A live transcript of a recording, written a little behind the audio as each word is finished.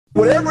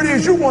Whatever it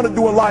is you want to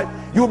do in life,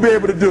 you'll be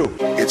able to do.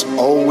 It's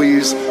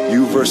always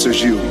you versus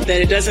you.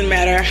 That it doesn't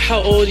matter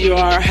how old you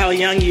are, how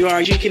young you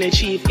are, you can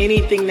achieve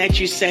anything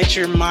that you set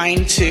your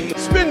mind to.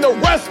 Spend the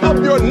rest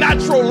of your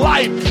natural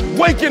life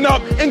waking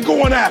up and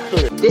going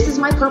after it. This is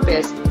my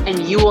purpose,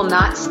 and you will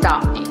not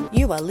stop me.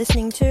 You are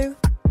listening to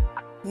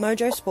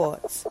Mojo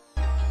Sports.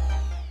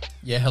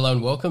 Yeah, hello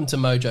and welcome to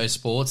Mojo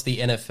Sports, the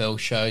NFL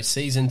show,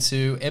 Season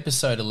 2,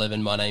 Episode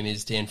 11. My name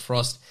is Dan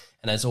Frost,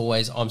 and as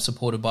always, I'm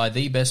supported by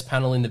the best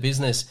panel in the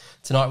business.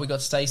 Tonight we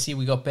got Stacey,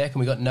 we got Beck, and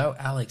we got no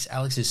Alex.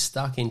 Alex is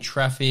stuck in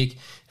traffic,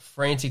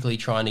 frantically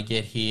trying to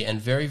get here, and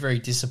very, very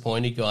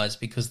disappointed, guys,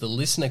 because the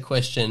listener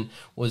question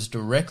was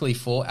directly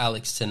for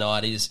Alex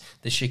tonight. Is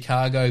the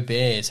Chicago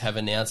Bears have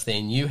announced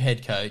their new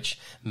head coach,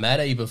 Matt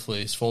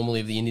Eberflus,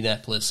 formerly of the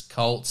Indianapolis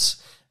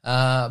Colts.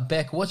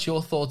 Beck, what's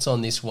your thoughts on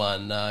this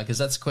one? Because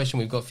that's the question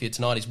we've got for you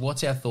tonight, is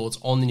what's our thoughts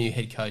on the new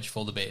head coach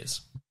for the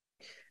Bears?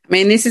 I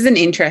mean, this is an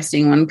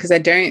interesting one because I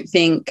don't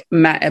think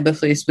Matt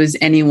Eberflus was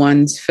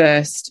anyone's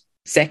first,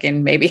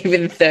 second, maybe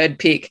even third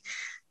pick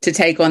to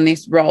take on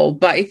this role.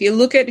 But if you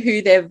look at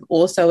who they've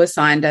also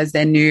assigned as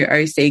their new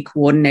OC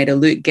coordinator,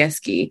 Luke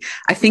Getsky,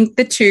 I think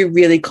the two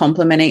really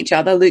complement each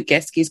other. Luke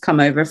Getsky's come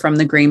over from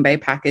the Green Bay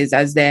Packers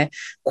as their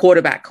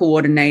quarterback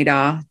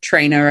coordinator,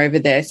 trainer over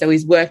there. So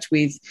he's worked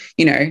with,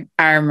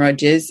 Aaron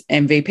Rodgers,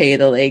 MVP of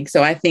the league.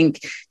 So I think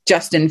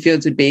Justin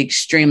Fields would be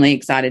extremely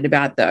excited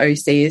about the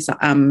OC's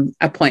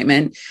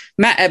appointment.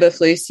 Matt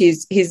Eberflus,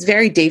 he's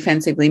very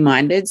defensively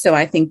minded. So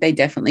I think they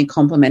definitely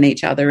complement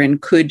each other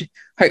and could,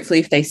 hopefully,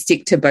 if they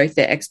stick to both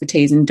their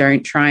expertise and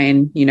don't try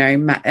and,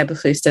 Matt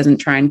Eberflus doesn't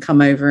try and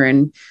come over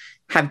and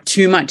have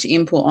too much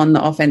input on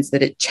the offense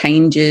that it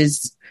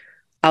changes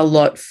a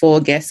lot for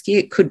Getsky,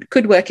 it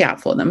could work out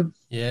for them.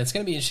 Yeah, it's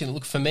going to be interesting.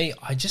 Look, for me,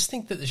 I just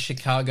think that the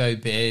Chicago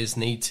Bears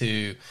need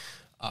to,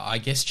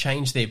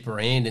 change their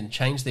brand and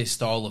change their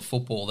style of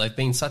football. They've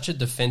been such a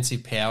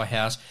defensive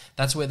powerhouse.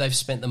 That's where they've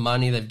spent the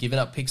money. They've given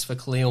up picks for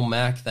Khalil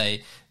Mack.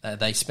 They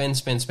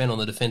spend on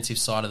the defensive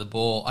side of the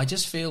ball. I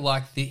just feel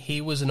like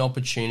here was an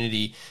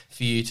opportunity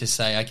for you to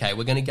say, okay,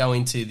 we're going to go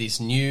into this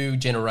new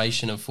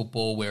generation of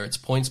football where it's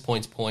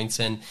points.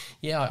 And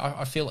yeah,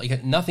 I feel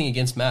like nothing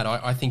against Matt.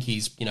 I think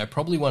he's,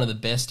 probably one of the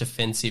best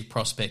defensive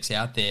prospects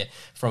out there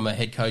from a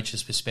head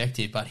coach's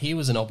perspective. But here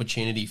was an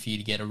opportunity for you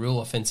to get a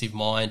real offensive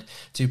mind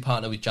to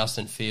partner with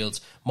Justin Fields.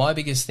 My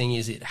biggest thing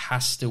is it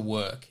has to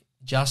work.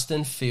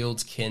 Justin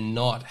Fields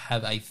cannot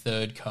have a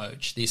third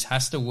coach. This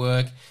has to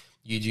work.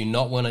 You do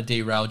not want to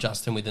derail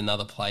Justin with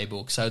another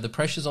playbook. So the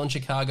pressure's on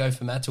Chicago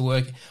for Matt to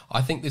work.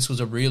 I think this was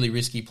a really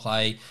risky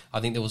play. I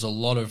think there was a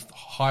lot of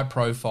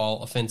high-profile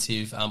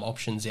offensive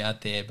options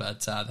out there, but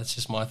that's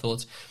just my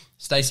thoughts.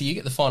 Stacey, you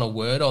get the final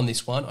word on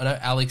this one. I know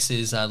Alex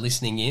is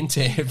listening in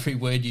to every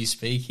word you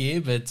speak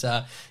here, but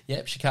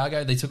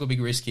Chicago, they took a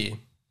big risk here.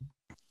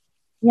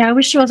 Yeah, I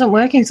wish she wasn't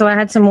working, so I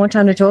had some more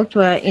time to talk to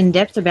her in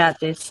depth about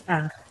this,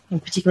 and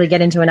particularly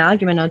get into an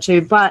argument or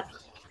two. But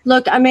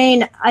look, I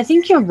mean, I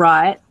think you're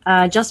right.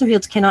 Justin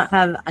Fields cannot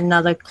have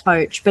another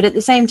coach. But at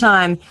the same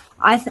time,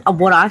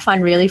 what I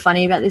find really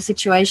funny about this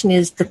situation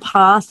is the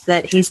path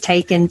that he's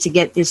taken to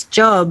get this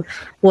job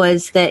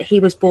was that he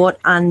was brought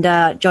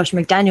under Josh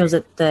McDaniels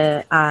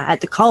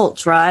at the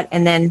Colts, right?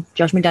 And then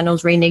Josh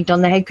McDaniels reneged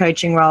on the head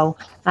coaching role,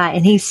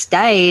 and he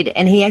stayed,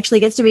 and he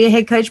actually gets to be a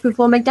head coach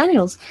before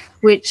McDaniels,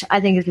 which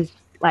I think is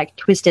like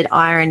twisted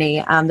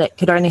irony that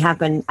could only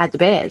happen at the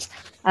Bears.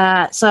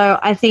 So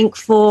I think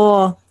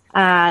for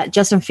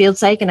Justin Fields'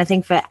 sake, and I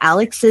think for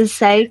Alex's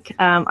sake,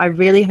 I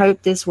really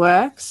hope this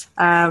works.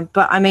 But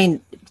I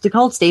mean, the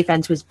Colts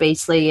defense was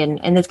beastly,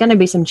 and there's going to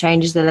be some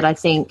changes there that I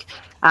think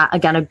are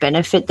going to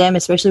benefit them,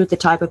 especially with the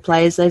type of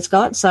players they've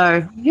got.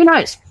 So who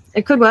knows?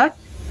 It could work.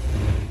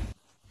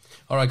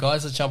 All right,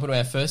 guys, let's jump into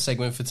our first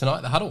segment for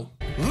tonight, The Huddle.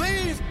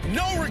 Leave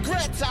no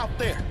regrets out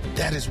there.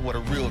 That is what a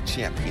real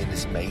champion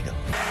is made of.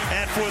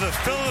 And for the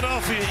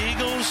Philadelphia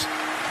Eagles,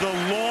 the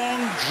long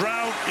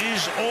drought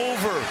is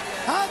over.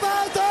 How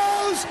about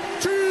those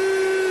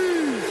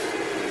Chiefs?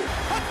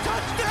 A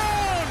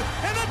touchdown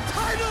and a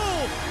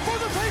title for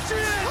the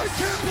Patriots. I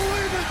can't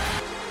believe it.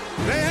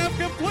 They have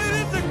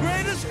completed the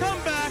greatest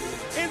comeback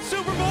in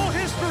Super Bowl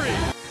history.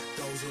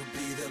 Those will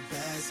be the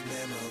best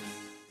memories.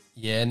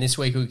 Yeah, and this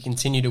week we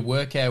continue to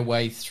work our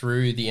way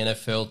through the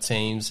NFL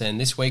teams, and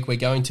this week we're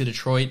going to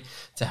Detroit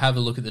to have a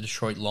look at the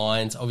Detroit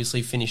Lions,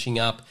 obviously finishing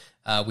up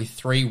with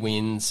 3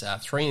 wins,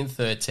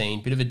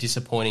 3-13, bit of a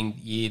disappointing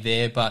year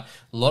there, but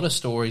a lot of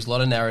stories, a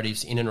lot of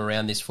narratives in and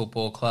around this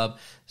football club.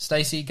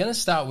 Stacey, going to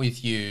start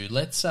with you.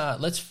 Let's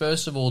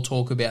first of all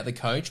talk about the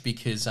coach,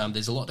 because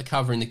there's a lot to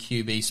cover in the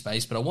QB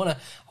space, but I want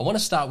to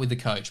start with the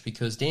coach,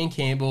 because Dan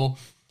Campbell,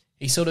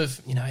 he sort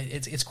of,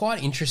 it's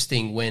quite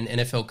interesting when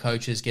NFL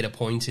coaches get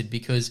appointed,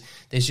 because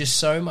there's just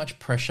so much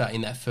pressure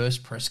in that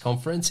first press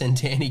conference. And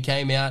Danny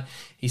came out,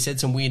 he said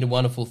some weird and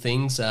wonderful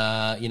things,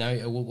 what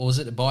was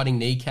it, biting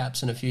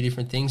kneecaps and a few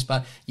different things,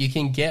 but you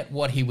can get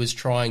what he was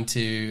trying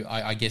to,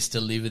 I guess,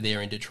 deliver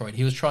there in Detroit.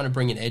 He was trying to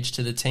bring an edge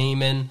to the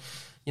team, and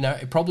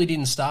it probably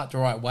didn't start the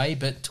right way,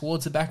 but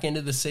towards the back end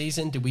of the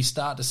season, did we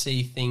start to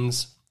see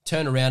things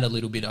turn around a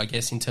little bit, I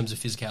guess, in terms of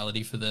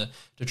physicality for the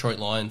Detroit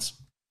Lions?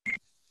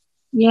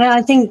 Yeah,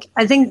 I think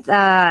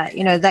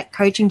that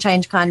coaching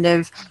change kind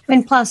of,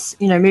 plus,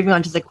 moving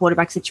on to the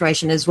quarterback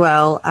situation as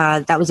well,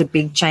 that was a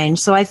big change.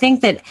 So I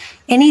think that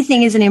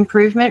anything is an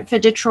improvement for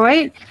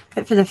Detroit,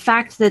 but for the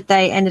fact that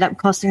they ended up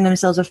costing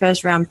themselves a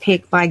first-round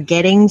pick by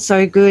getting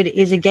so good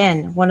is,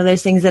 again, one of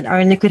those things that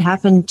only could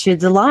happen to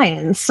the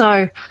Lions.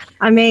 So,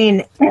 I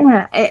mean,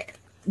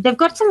 there's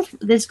got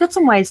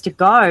some ways to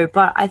go,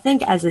 but I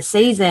think as a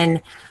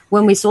season,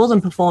 when we saw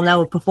them perform, they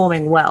were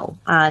performing well.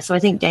 So I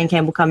think Dan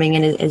Campbell coming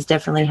in has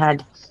definitely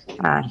had,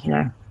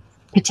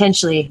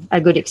 potentially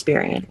a good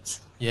experience.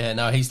 Yeah,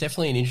 no, he's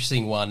definitely an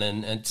interesting one,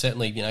 and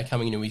certainly,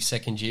 coming into his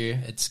second year,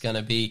 it's going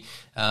to be,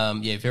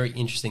 very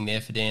interesting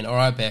there for Dan. All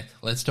right, Beck,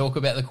 let's talk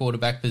about the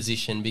quarterback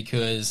position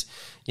because,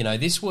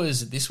 this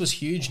was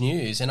huge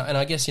news, and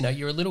I guess,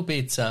 you're a little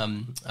bit,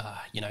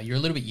 you're a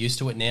little bit used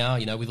to it now,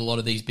 with a lot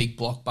of these big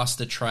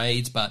blockbuster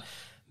trades, but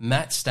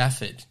Matt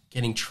Stafford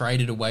getting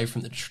traded away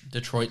from the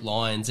Detroit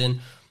Lions,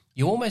 and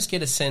you almost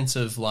get a sense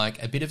of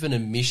like a bit of an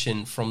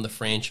admission from the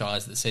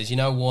franchise that says, you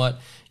know what,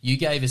 you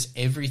gave us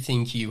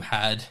everything you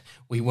had.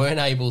 We weren't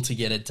able to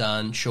get it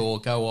done. Sure,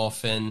 go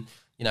off and,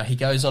 he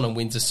goes on and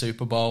wins a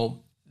Super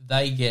Bowl.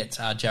 They get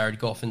Jared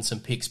Goff and some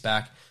picks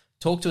back.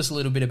 Talk to us a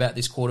little bit about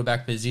this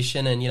quarterback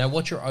position and,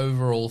 what's your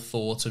overall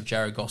thoughts of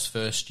Jared Goff's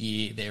first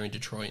year there in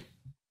Detroit?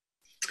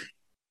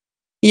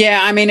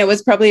 Yeah, I mean, it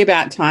was probably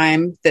about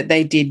time that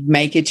they did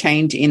make a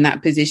change in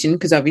that position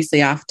because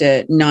obviously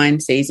after 9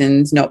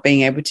 seasons not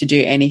being able to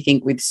do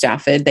anything with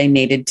Stafford, they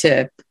needed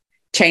to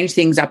change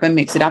things up and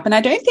mix it up. And I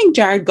don't think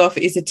Jared Goff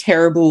is a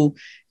terrible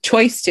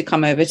choice to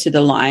come over to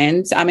the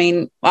Lions. I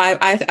mean,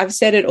 I've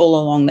said it all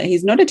along that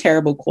he's not a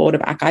terrible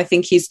quarterback. I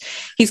think he's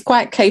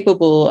quite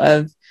capable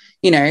of,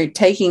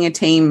 taking a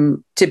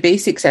team to be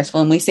successful.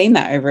 And we've seen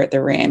that over at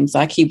the Rams.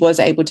 Like he was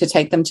able to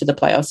take them to the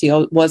playoffs. He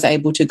was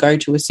able to go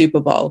to a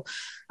Super Bowl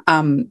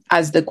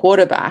as the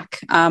quarterback.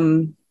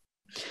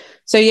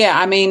 So, yeah,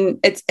 I mean,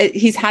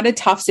 he's had a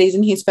tough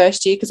season his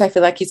first year because I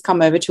feel like he's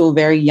come over to a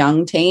very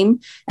young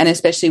team and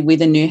especially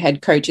with a new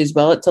head coach as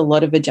well. It's a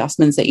lot of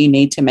adjustments that you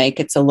need to make.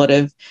 It's a lot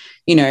of,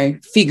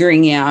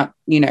 figuring out,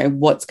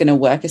 what's going to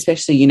work,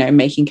 especially,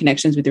 making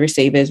connections with the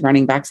receivers,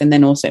 running backs, and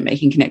then also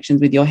making connections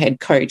with your head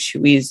coach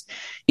who is,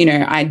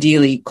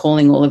 ideally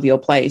calling all of your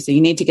plays. So you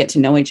need to get to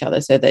know each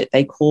other so that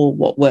they call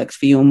what works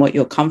for you and what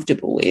you're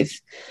comfortable with.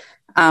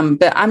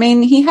 But, I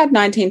mean, he had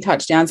 19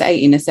 touchdowns, 8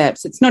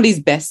 intercepts. It's not his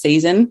best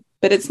season,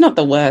 but it's not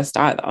the worst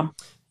either.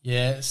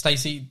 Yeah,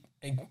 Stacey,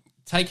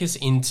 take us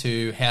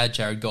into how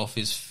Jared Goff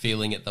is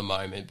feeling at the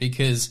moment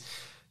because,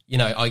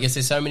 I guess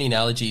there's so many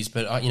analogies,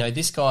 but,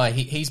 this guy,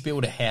 he's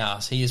built a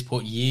house. He has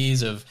put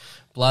years of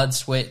blood,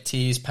 sweat,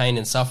 tears, pain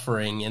and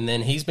suffering, and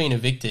then he's been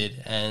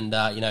evicted. And,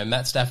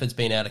 Matt Stafford's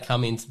been able to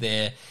come into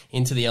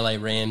the LA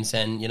Rams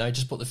and,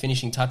 just put the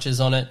finishing touches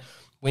on it.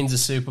 Wins a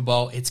Super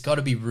Bowl. It's got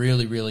to be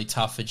really, really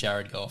tough for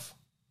Jared Goff.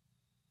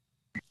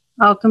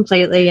 Oh,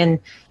 completely. And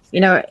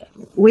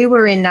we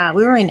were in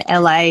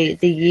LA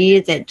the year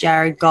that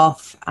Jared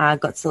Goff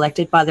got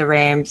selected by the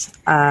Rams,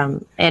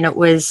 and it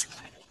was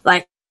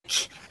like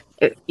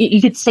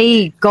you could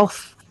see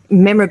Goff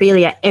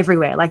memorabilia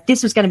everywhere. Like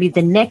this was going to be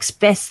the next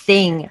best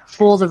thing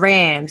for the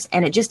Rams,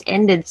 and it just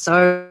ended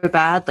so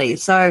badly.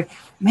 So,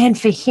 man,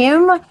 for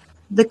him,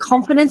 the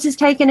confidence has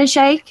taken a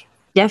shake.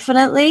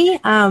 Definitely.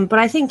 But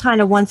I think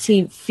kind of once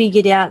he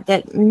figured out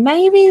that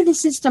maybe the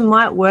system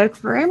might work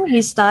for him,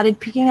 he started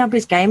picking up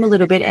his game a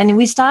little bit and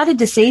we started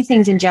to see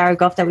things in Jared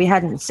Goff that we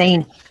hadn't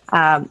seen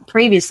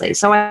previously.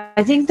 So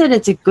I think that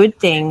it's a good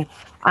thing.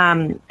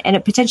 And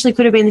it potentially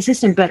could have been the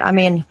system, but I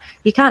mean,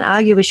 you can't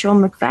argue with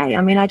Sean McVay.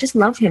 I mean, I just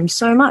love him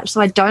so much.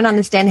 So I don't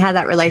understand how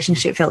that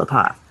relationship fell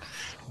apart.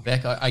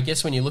 Beck, I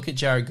guess when you look at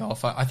Jared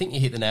Goff, I think you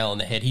hit the nail on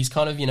the head. He's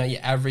kind of, your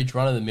average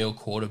run-of-the-mill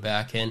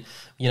quarterback, and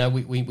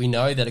we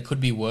know that it could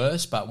be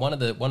worse. But one of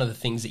the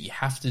things that you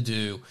have to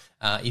do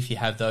if you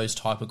have those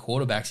type of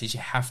quarterbacks is you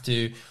have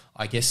to,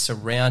 I guess,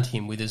 surround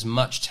him with as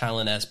much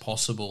talent as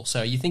possible.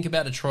 So you think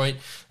about Detroit,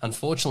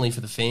 unfortunately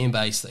for the fan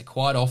base, that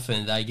quite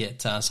often they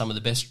get some of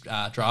the best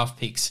draft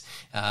picks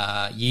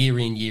year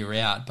in, year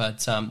out.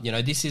 But,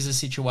 this is a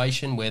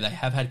situation where they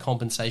have had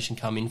compensation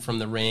come in from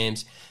the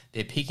Rams.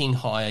 They're picking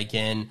high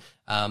again.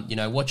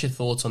 What's your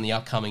thoughts on the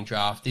upcoming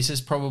draft? This is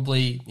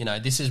probably,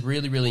 this is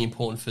really, really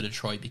important for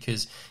Detroit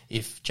because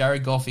if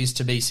Jared Goff is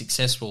to be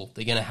successful,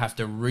 they're going to have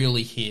to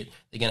really hit.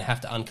 They're going to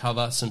have to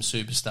uncover some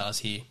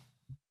superstars here.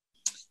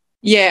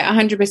 Yeah,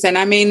 100%.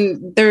 I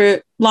mean,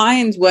 the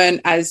Lions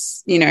weren't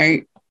as,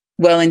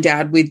 well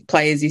endowed with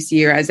players this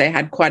year as they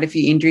had quite a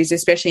few injuries,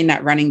 especially in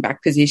that running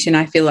back position.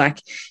 I feel like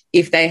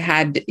if they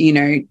had,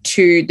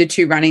 the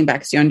two running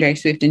backs, DeAndre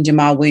Swift and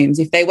Jamal Williams,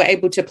 if they were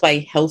able to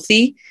play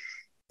healthy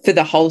for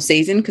the whole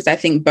season, because I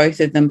think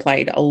both of them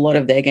played a lot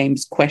of their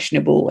games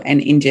questionable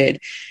and injured.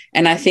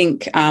 And I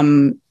think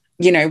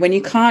when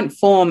you can't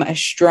form a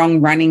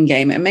strong running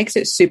game, it makes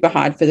it super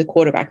hard for the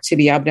quarterback to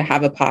be able to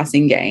have a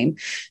passing game.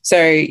 So,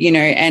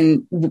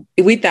 and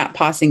with that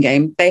passing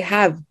game, they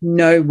have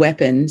no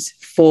weapons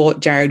for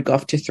Jared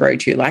Goff to throw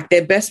to. Like,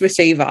 their best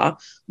receiver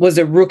was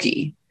a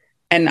rookie.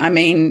 And I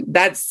mean,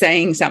 that's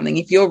saying something.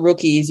 If your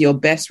rookie is your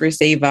best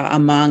receiver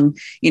among,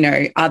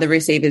 other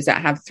receivers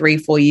that have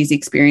 3-4 years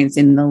experience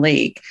in the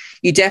league,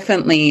 you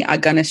definitely are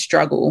going to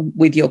struggle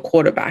with your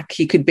quarterback.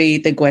 He could be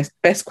the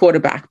best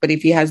quarterback, but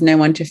if he has no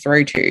one to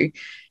throw to,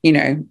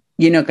 you're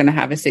not going to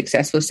have a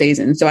successful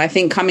season. So I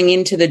think coming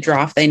into the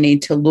draft, they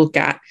need to look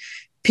at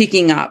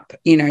picking up,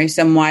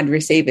 some wide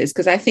receivers.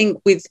 Because I think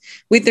with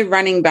the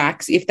running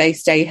backs, if they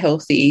stay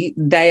healthy,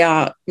 they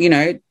are,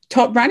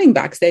 top running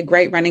backs. They're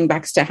great running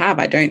backs to have.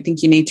 I don't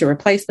think you need to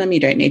replace them. You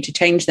don't need to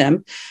change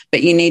them,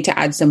 but you need to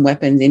add some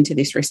weapons into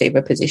this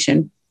receiver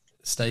position.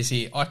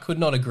 Stacey, I could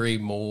not agree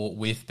more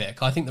with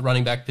Beck. I think the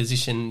running back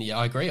position,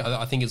 I agree.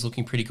 I think it's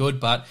looking pretty good,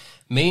 but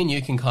me and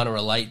you can kind of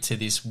relate to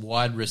this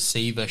wide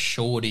receiver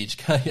shortage.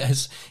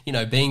 As,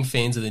 being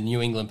fans of the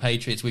New England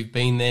Patriots, we've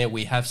been there,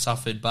 we have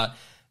suffered, but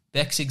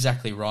Beck's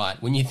exactly right.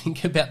 When you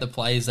think about the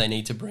players they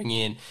need to bring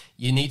in,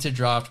 you need to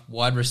draft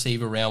wide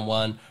receiver round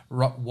 1,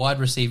 wide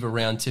receiver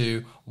round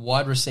 2,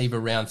 wide receiver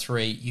round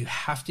 3. You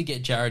have to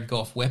get Jared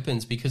Goff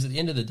weapons, because at the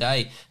end of the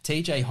day,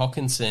 TJ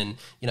Hawkinson,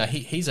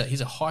 he's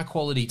a high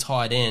quality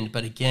tight end.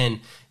 But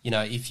again,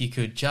 if you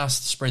could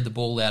just spread the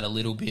ball out a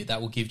little bit,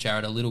 that will give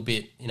Jared a little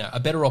bit,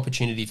 a better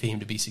opportunity for him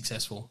to be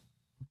successful.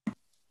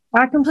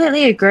 I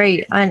completely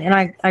agree. And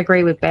I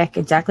agree with Beck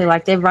exactly.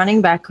 Like, their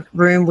running back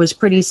room was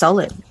pretty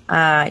solid,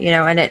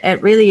 and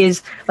it really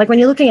is. Like, when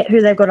you're looking at who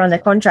they've got on their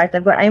contract,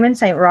 they've got Amon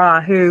St. Ra,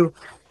 who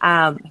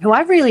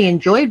I've really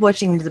enjoyed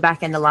watching to the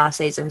back end of last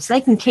season. So they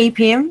can keep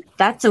him.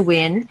 That's a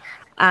win.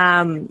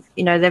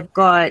 They've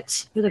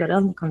got, who they got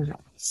on the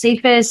contract?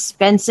 Cephas,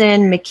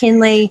 Benson,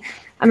 McKinley.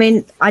 I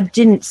mean, I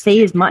didn't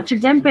see as much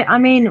of them, but I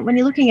mean, when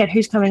you're looking at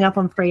who's coming up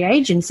on free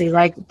agency,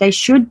 like, they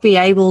should be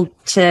able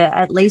to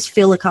at least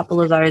fill a couple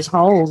of those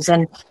holes.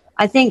 And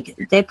I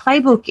think their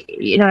playbook,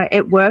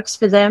 it works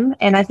for them,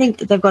 and I think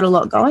they've got a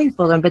lot going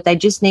for them, but they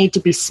just need to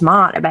be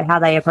smart about how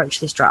they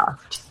approach this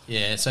draft.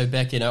 Yeah, so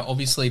Beck,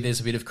 obviously there's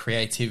a bit of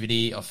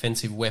creativity,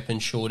 offensive weapon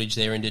shortage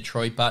there in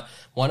Detroit, but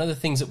one of the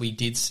things that we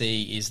did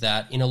see is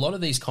that in a lot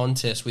of these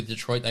contests with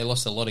Detroit, they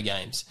lost a lot of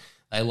games.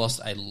 They lost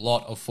a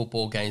lot of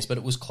football games, but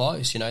it was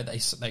close.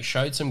 They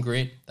showed some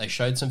grit, they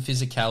showed some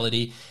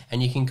physicality,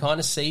 and you can kind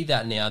of see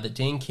that now that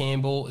Dan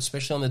Campbell,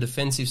 especially on the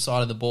defensive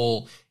side of the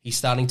ball, he's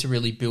starting to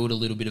really build a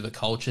little bit of a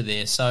culture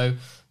there. So,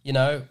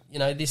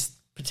 this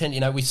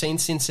pretend, we've seen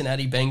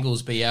Cincinnati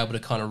Bengals be able to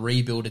kind of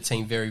rebuild a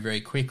team very,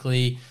 very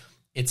quickly.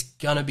 It's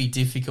going to be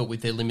difficult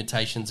with their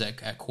limitations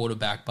at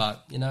quarterback,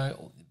 but,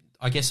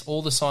 I guess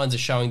all the signs are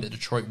showing that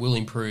Detroit will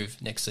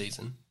improve next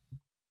season.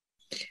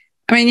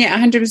 I mean, yeah,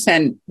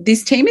 100%.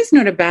 This team is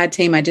not a bad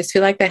team. I just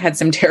feel like they had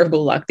some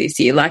terrible luck this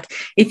year. Like,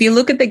 if you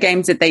look at the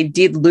games that they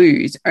did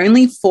lose,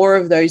 only 4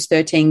 of those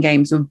 13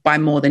 games were by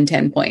more than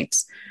 10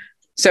 points.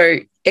 So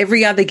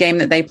every other game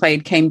that they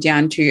played came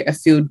down to a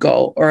field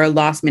goal or a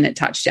last-minute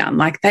touchdown.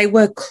 Like, they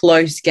were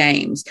close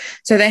games.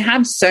 So they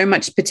have so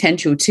much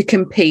potential to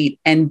compete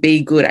and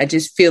be good. I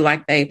just feel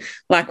like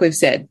like we've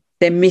said,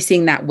 they're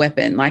missing that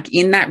weapon. Like,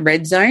 in that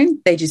red zone,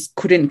 they just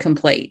couldn't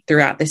complete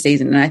throughout the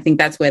season. And I think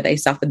that's where they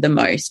suffered the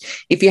most.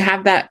 If you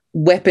have that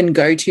weapon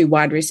go-to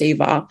wide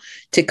receiver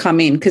to come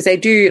in, because they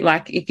do,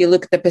 like, if you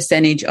look at the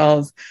percentage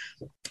of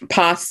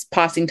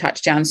passing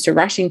touchdowns to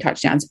rushing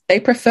touchdowns, they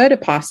prefer to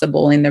pass the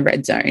ball in the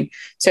red zone.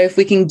 So if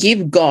we can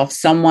give Goff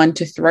someone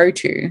to throw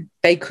to,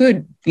 they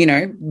could,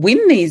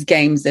 win these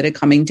games that are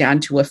coming down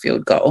to a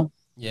field goal.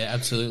 Yeah,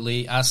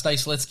 absolutely.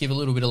 Stacey, let's give a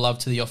little bit of love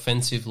to the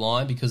offensive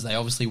line, because they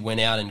obviously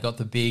went out and got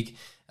the big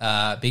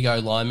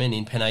O-lineman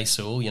in Penei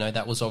Sewell.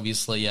 That was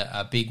obviously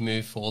a big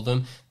move for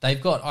them.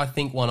 They've got, I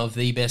think, one of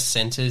the best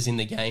centers in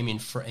the game in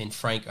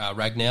Frank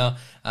Ragnow.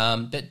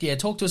 But yeah,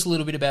 talk to us a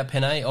little bit about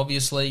Penei.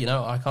 Obviously,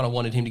 I kind of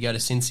wanted him to go to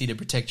Cincy to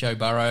protect Joe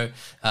Burrow.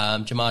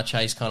 Jamar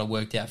Chase kind of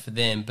worked out for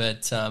them.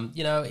 But,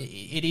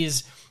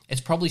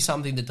 it's probably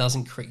something that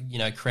doesn't,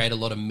 create a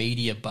lot of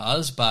media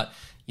buzz, but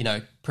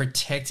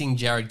protecting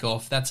Jared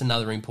Goff, that's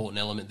another important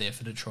element there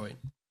for Detroit.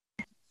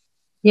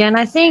 Yeah, and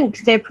I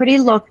think they're pretty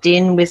locked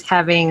in with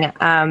having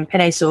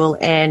Penei Sewell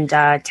and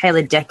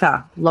Taylor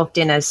Decker locked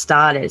in as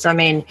starters. I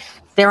mean,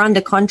 they're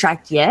under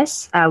contract,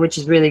 yes, which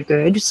is really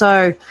good.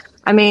 So,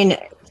 I mean,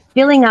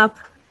 filling up,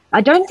 I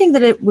don't think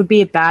that it would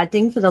be a bad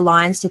thing for the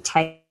Lions to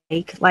take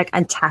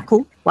and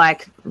tackle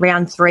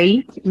round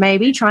 3,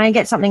 maybe try and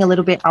get something a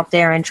little bit up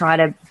there and try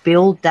to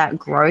build that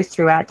growth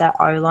throughout that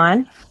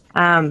O-line.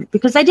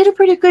 Because they did a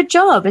pretty good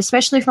job,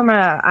 especially from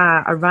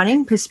a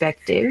running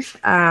perspective.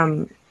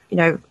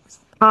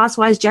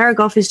 pass-wise, Jared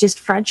Goff is just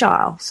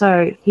fragile.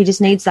 So he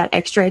just needs that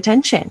extra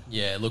attention.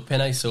 Yeah, look,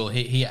 Penei Sewell,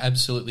 he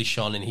absolutely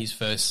shone in his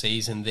first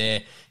season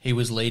there. He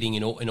was leading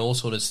in all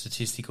sort of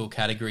statistical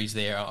categories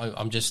there.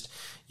 I'm just,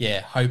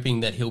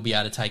 hoping that he'll be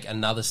able to take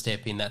another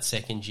step in that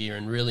second year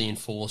and really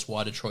enforce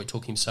why Detroit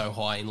took him so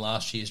high in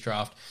last year's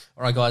draft.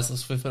 All right, guys,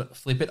 let's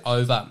flip it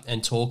over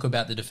and talk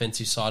about the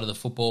defensive side of the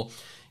football.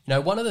 You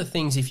know, one of the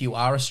things, if you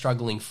are a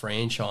struggling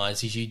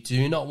franchise, is you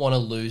do not want to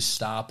lose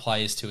star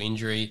players to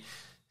injury.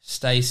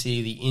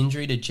 Stacey, the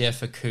injury to Jeff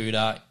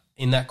Okudah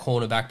in that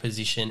cornerback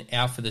position,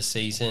 out for the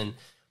season,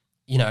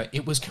 you know,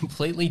 it was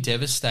completely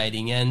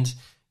devastating. And,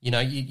 you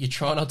know, you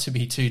try not to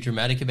be too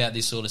dramatic about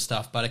this sort of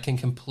stuff, but it can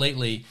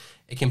completely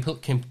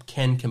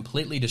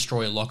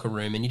destroy a locker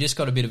room. And you just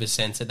got a bit of a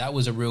sense that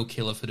was a real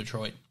killer for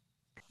Detroit.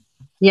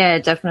 Yeah,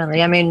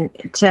 definitely. I mean,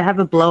 to have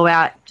a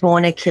blowout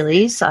torn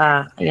Achilles,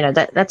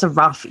 that's a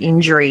rough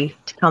injury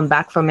to come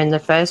back from in the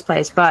first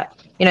place. But,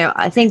 you know,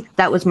 I think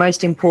that was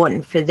most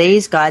important for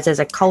these guys as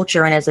a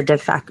culture and as a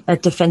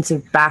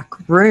defensive back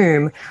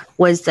room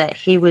was that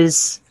he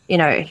was, you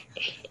know,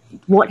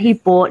 what he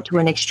brought to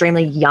an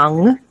extremely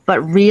young but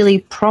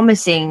really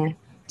promising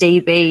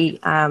DB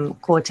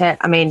quartet.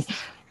 I mean,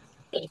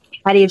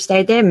 had he have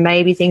stayed there,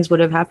 maybe things would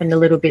have happened a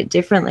little bit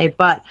differently.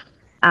 But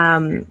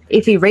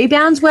if he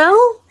rebounds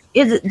well,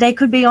 they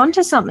could be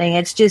onto something.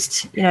 It's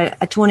just, you know,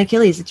 a torn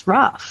Achilles. It's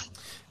rough.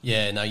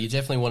 Yeah, no, you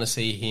definitely want to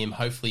see him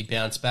hopefully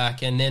bounce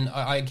back. And then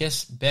I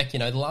guess, Beck, you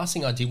know, the last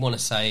thing I did want to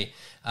say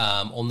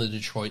on the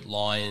Detroit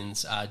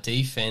Lions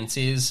defense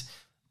is,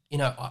 you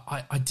know,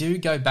 I do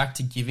go back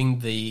to giving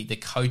the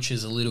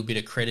coaches a little bit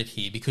of credit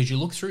here because you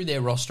look through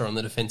their roster on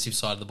the defensive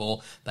side of the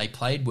ball, they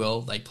played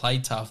well, they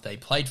played tough, they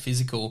played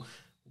physical.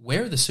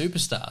 Where are the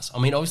superstars? I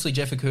mean, obviously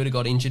Jeff Okudah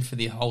got injured for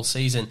the whole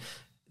season.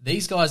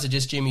 These guys are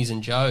just Jimmys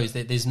and Joes.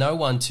 There is no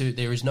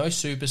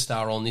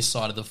superstar on this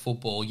side of the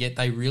football, yet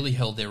they really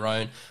held their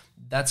own.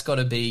 That's got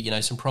to be, you know,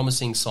 some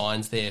promising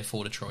signs there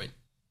for Detroit.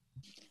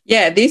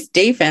 Yeah, this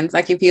defense,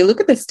 like if you look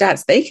at the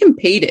stats, they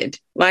competed.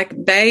 Like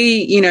they,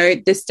 you know,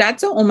 the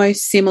stats are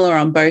almost similar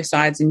on both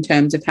sides in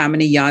terms of how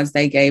many yards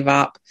they gave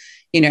up,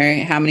 you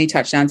know, how many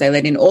touchdowns they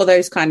let in, all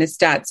those kind of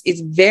stats.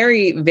 It's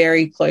very,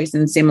 very close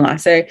and similar.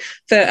 So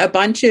for a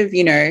bunch of,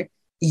 you know,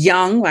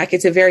 young, like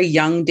it's a very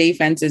young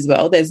defense as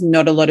well. There's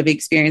not a lot of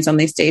experience on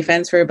this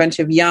defense for a bunch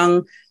of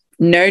young,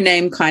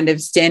 no-name kind of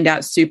standout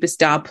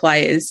superstar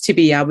players to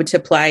be able to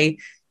play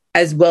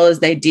as well as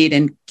they did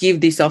and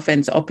give this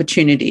offense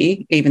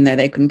opportunity, even though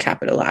they couldn't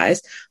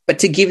capitalize, but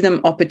to give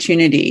them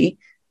opportunity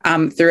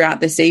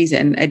throughout the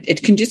season,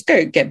 it can just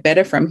get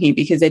better from here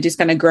because they're just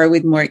going to grow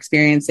with more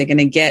experience. They're going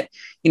to get,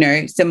 you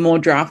know, some more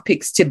draft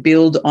picks to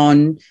build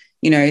on,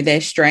 you know,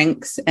 their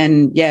strengths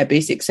and,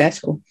 be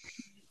successful.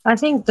 I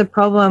think the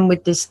problem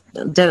with this,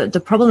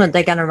 the problem that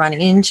they're going to run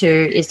into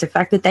is the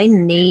fact that they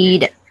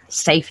need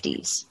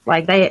safeties.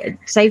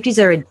 Safeties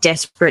are a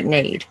desperate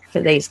need for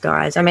these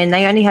guys. I mean,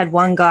 they only had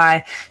one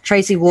guy,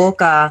 Tracy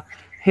Walker,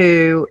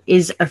 who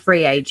is a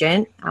free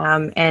agent,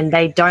 and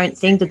they don't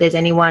think that there's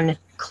anyone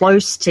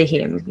close to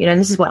him. You know,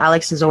 and this is what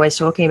Alex is always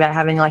talking about,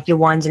 having like your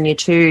ones and your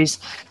twos,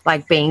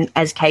 like being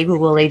as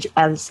capable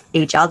as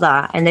each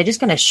other. And they're just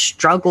going to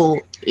struggle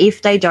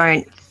if they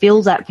don't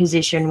fill that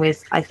position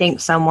with, I think,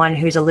 someone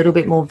who's a little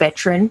bit more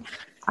veteran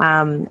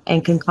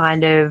and can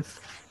kind of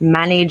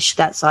manage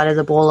that side of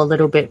the ball a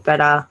little bit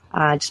better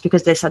just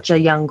because they're such a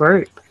young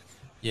group.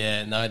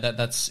 Yeah, no,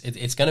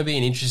 it's going to be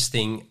an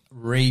interesting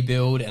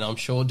rebuild, and I'm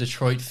sure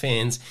Detroit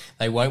fans,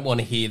 they won't want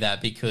to hear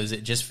that because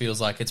it just feels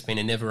like it's been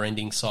a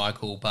never-ending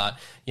cycle. But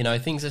you know,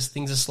 things are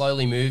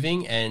slowly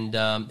moving, and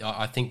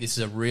I think this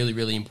is a really,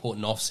 really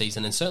important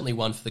off-season, and certainly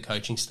one for the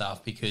coaching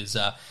staff because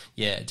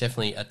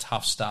definitely a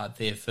tough start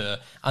there for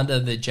under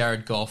the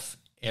Jared Goff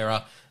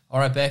era. All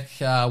right,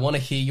 Beck, I want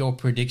to hear your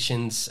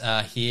predictions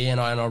here,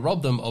 and I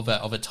robbed them of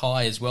a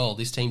tie as well.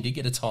 This team did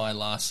get a tie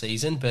last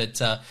season,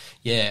 but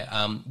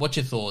what's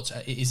your thoughts?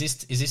 Is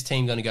this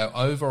team going to go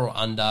over or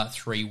under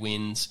 3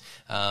 wins?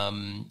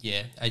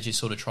 As you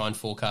sort of try and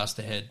forecast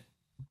ahead.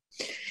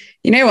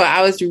 You know what?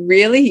 I was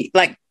really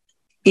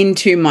in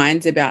two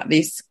minds about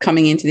this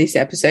coming into this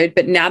episode,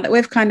 but now that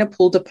we've kind of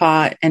pulled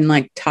apart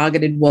and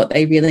targeted what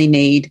they really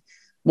need,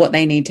 what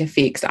they need to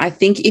fix, I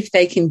think if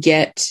they can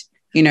get,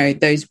 you know,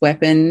 those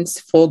weapons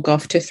for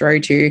Goff to throw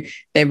to,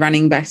 their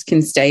running backs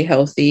can stay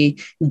healthy,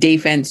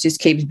 defense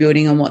just keeps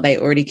building on what they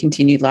already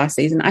continued last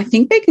season, I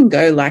think they can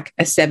go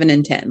a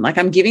 7-10.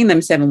 I'm giving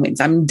them 7 wins.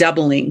 I'm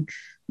doubling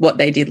what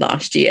they did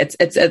last year.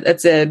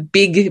 It's a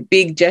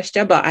big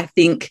gesture, but I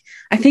think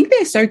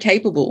they're so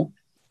capable.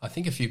 I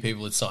think a few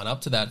people would sign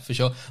up to that for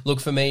sure.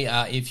 Look, for me,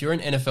 if you're an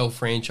NFL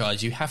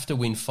franchise, you have to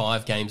win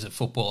 5 games of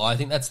football. I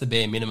think that's the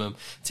bare minimum.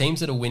 Teams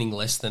that are winning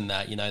less than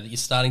that, you know, that you're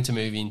starting to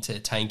move into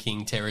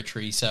tanking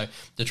territory. So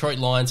Detroit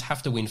Lions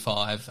have to win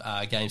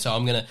 5 games. So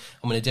I'm gonna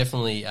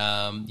definitely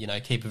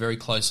keep a very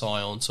close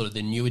eye on sort of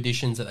the new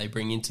additions that they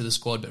bring into the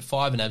squad. But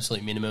 5 an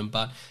absolute minimum.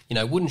 But you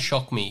know, it wouldn't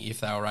shock me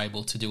if they were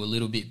able to do a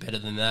little bit better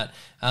than that.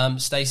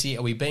 Stacey,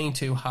 are we being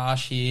too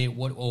harsh here?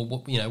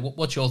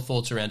 What's your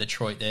thoughts around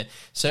Detroit? They're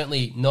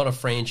certainly not a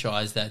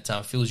franchise that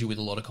fills you with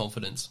a lot of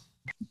confidence.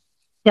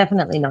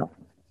 Definitely not.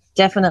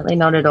 Definitely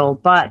not at all.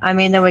 But, I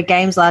mean, there were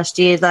games last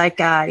year like,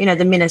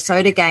 the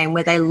Minnesota game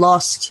where they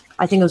lost,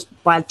 I think it was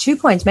by 2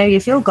 points, maybe a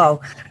field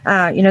goal.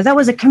 That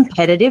was a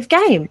competitive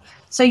game.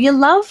 So you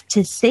love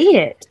to see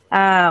it.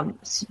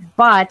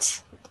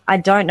 But I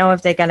don't know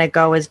if they're going to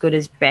go as good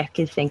as Beck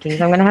is thinking.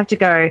 So I'm going to have to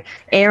go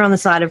err on the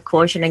side of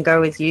caution and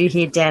go with you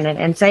here, Dan,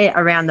 and say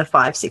around the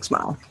 5-6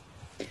 mile.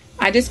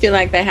 I just feel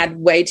like they had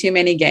way too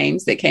many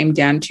games that came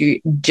down to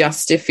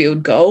just a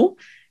field goal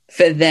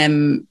for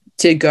them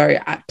to go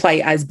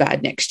play as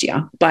bad next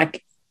year.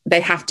 Like,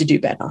 they have to do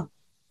better.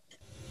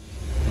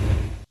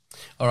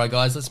 All right,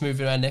 guys, let's move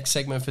to our next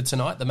segment for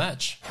tonight, the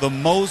match. The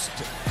most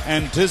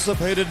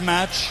anticipated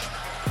match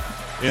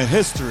in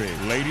history,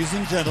 ladies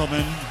and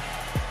gentlemen.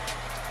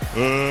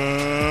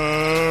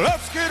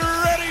 Let's get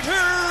ready to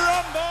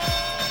rumble!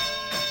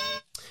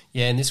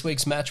 Yeah, in this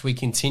week's match, we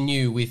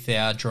continue with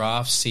our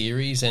draft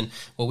series, and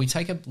we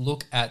take a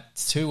look at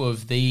two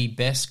of the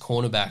best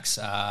cornerbacks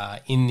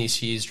in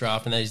this year's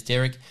draft, and that is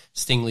Derek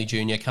Stingley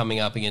Jr. coming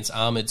up against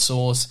Ahmed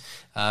Sauce,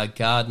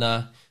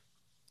 Gardner.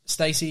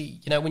 Stacey,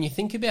 when you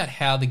think about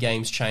how the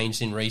game's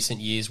changed in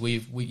recent years,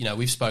 we've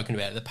spoken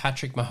about it. The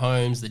Patrick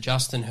Mahomes, the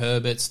Justin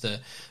Herberts,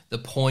 the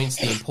points,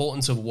 the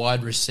importance of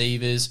wide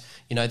receivers.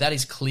 That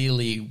is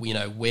clearly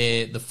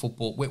where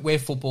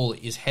football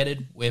is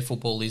headed, where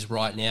football is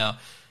right now.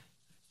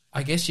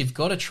 I guess you've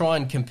got to try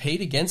and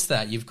compete against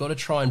that. You've got to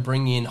try and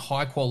bring in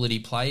high-quality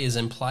players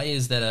and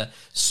players that are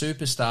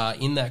superstar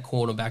in that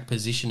cornerback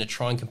position to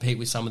try and compete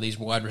with some of these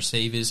wide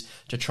receivers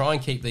to try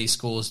and keep these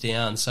scores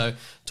down. So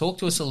talk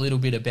to us a little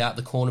bit about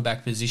the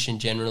cornerback position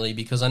generally,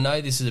 because I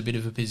know this is a bit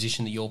of a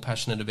position that you're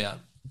passionate about.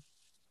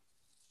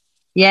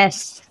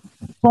 Yes,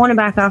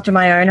 cornerback after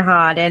my own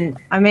heart. And,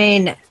 I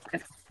mean,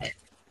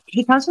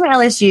 he comes from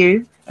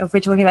LSU. If we're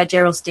talking about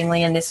Derek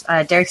Stingley in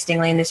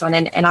this one,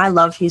 and I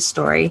love his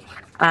story.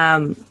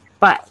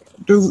 But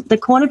the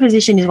corner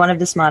position is one of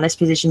the smartest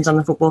positions on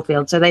the football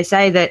field. So they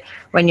say that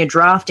when you're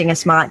drafting a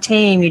smart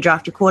team, you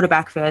draft your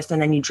quarterback first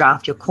and then you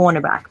draft your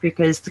cornerback,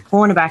 because the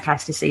cornerback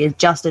has to see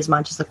just as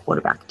much as the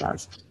quarterback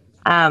does.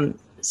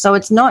 So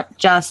it's not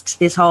just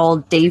this whole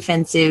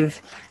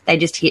defensive, they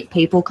just hit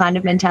people kind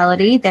of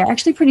mentality. They're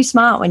actually pretty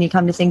smart when you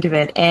come to think of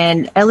it.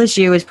 And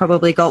LSU has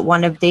probably got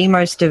one of the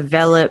most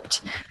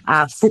developed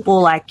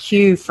football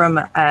IQ from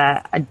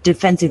a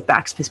defensive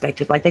backs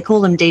perspective. Like, they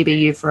call them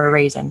DBU for a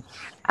reason.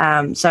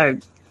 So,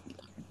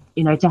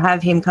 to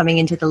have him coming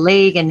into the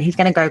league, and he's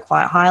going to go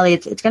quite highly,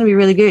 it's going to be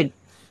really good.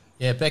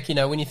 Yeah, Beck,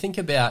 when you think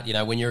about,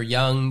 when you're a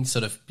young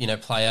sort of,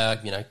 player,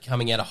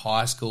 coming out of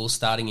high school,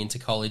 starting into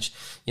college,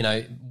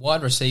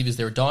 wide receivers,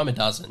 they're a dime a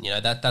dozen.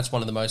 That's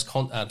one of the most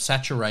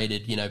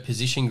saturated,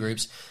 position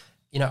groups.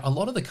 A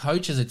lot of the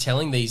coaches are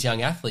telling these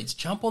young athletes,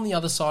 jump on the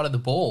other side of the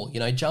ball,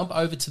 jump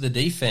over to the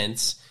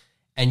defense,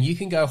 and you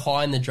can go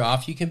high in the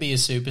draft. You can be a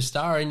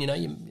superstar, and,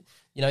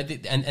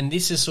 and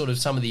this is sort of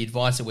some of the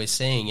advice that we're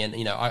seeing.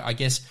 And, I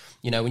guess,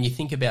 when you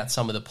think about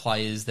some of the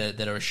players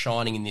that are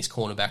shining in this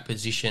cornerback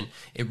position,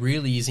 it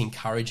really is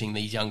encouraging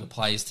these younger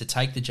players to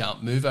take the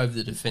jump, move over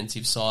the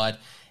defensive side.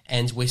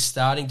 And we're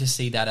starting to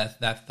see that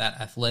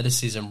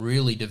athleticism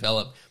really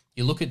develop.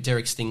 You look at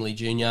Derek Stingley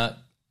Jr.,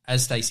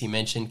 as Stacey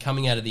mentioned,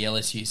 coming out of the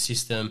LSU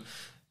system,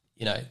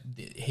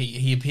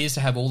 he appears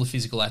to have all the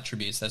physical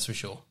attributes, that's for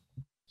sure.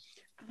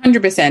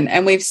 100%.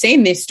 And we've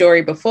seen this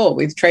story before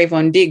with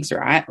Trayvon Diggs,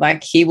 right?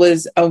 Like, he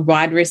was a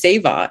wide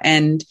receiver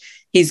and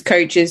his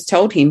coaches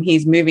told him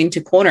he's moving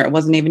to corner. It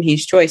wasn't even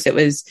his choice. It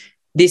was,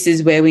 this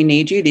is where we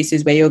need you. This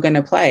is where you're going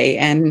to play.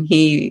 And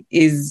he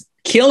is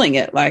killing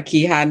it. Like,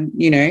 he had,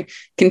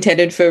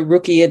 contended for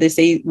rookie of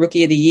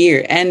the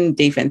year and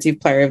defensive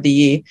player of the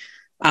year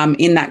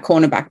in that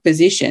cornerback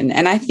position.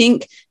 And I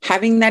think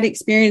having that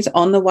experience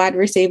on the wide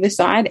receiver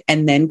side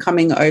and then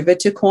coming over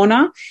to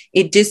corner,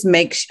 it just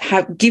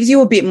gives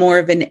you a bit more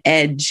of an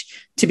edge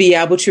to be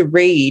able to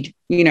read,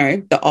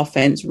 the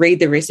offense, read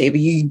the receiver.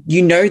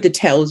 You know the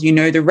tells,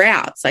 the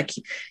routes. Like,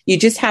 you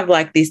just have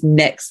like this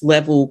next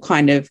level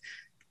kind of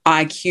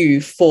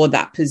IQ for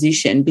that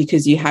position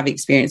because you have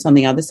experience on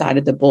the other side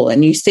of the ball.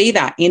 And you see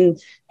that in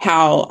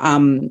how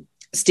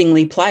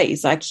Stingley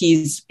plays. Like,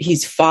 he's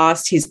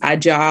fast, he's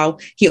agile.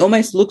 He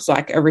almost looks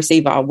like a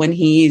receiver when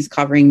he is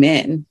covering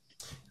men.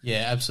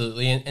 Yeah,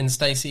 absolutely. And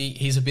Stacey,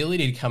 his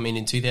ability to come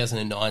in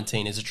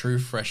 2019 as a true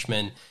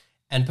freshman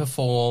and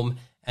perform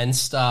and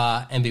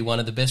star and be one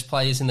of the best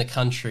players in the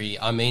country.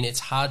 I mean, it's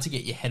hard to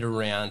get your head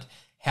around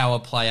how a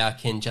player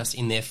can just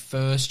in their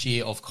first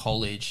year of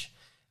college,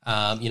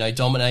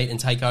 dominate and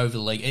take over the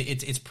league.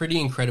 It's pretty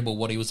incredible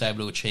what he was able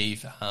to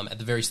achieve at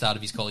the very start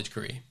of his college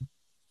career.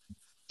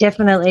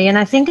 Definitely. And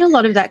I think a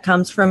lot of that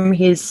comes from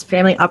his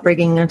family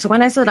upbringing. And so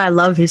when I said I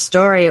love his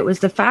story, it was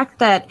the fact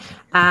that,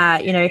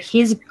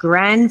 his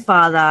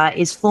grandfather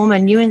is former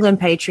New England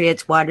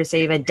Patriots wide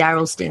receiver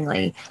Darryl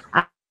Stingley.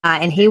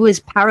 And he was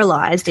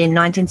paralyzed in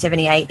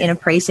 1978 in a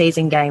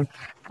preseason game.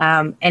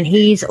 And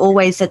he's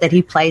always said that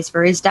he plays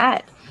for his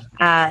dad.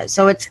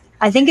 So it's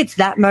I think it's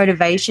that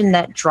motivation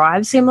that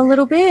drives him a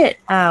little bit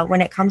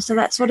when it comes to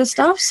that sort of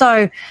stuff.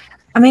 So,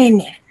 I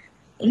mean,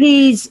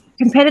 he's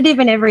competitive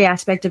in every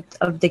aspect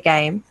of the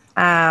game,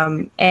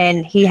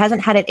 and he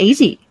hasn't had it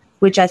easy,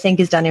 which I think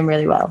has done him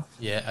really well.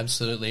 Yeah,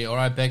 absolutely. All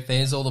right, Beck,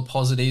 there's all the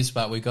positives,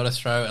 but we've got to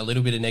throw a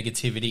little bit of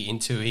negativity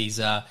into his,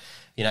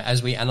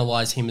 as we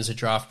analyse him as a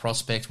draft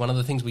prospect. One of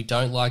the things we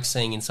don't like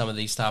seeing in some of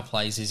these star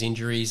players is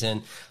injuries.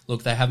 And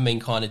look, they haven't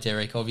been kind to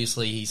Derek.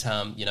 Obviously, he's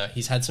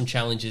had some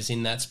challenges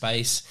in that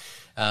space.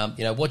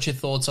 What's your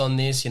thoughts on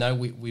this?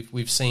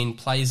 We've seen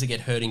players that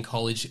get hurt in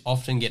college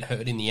often get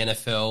hurt in the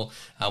NFL.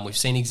 We've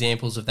seen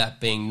examples of that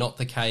being not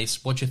the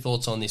case. What's your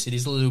thoughts on this? It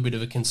is a little bit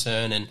of a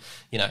concern, and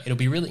it'll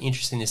be really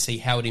interesting to see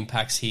how it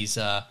impacts his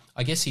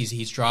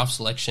draft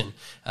selection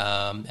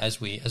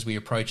as we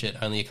approach it,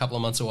 only a couple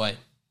of months away.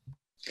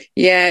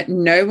 Yeah,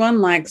 no one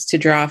likes to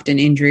draft an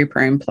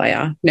injury-prone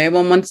player. No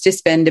one wants to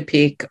spend a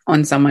pick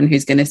on someone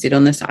who's going to sit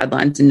on the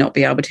sidelines and not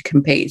be able to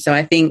compete. So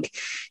I think,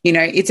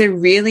 it's a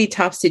really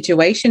tough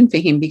situation for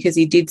him because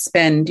he did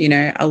spend,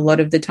 a lot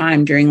of the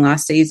time during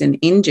last season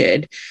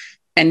injured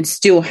and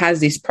still has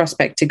this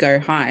prospect to go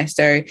high.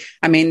 So,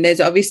 I mean, there's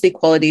obviously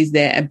qualities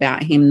there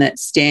about him that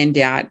stand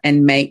out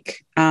and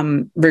make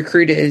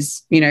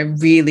recruiters,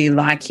 really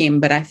like him.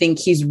 But I think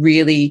he's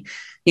really...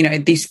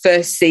 this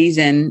first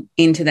season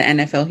into the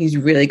NFL, he's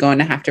really going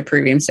to have to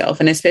prove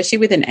himself. And especially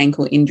with an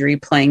ankle injury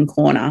playing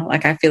corner,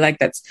 I feel like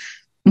that's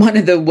one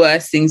of the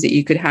worst things that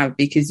you could have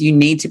because you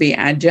need to be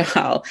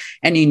agile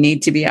and you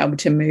need to be able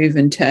to move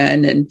and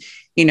turn. And,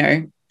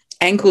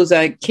 ankles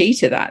are key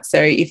to that.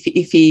 So if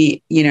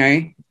he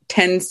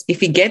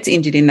gets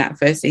injured in that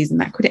first season,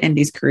 that could end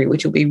his career,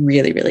 which will be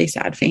really, really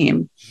sad for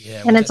him.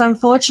 Yeah, and it's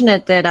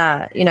unfortunate that,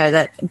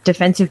 that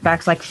defensive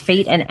backs like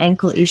feet and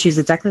ankle issues,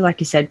 exactly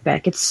like you said,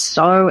 Beck, it's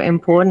so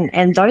important.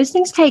 And those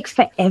things take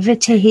forever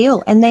to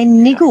heal and they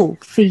niggle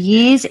for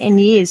years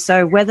and years.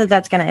 So whether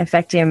that's going to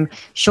affect him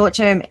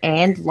short-term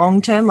and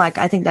long-term, I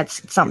think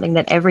that's something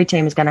that every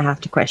team is going to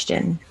have to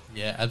question.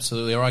 Yeah,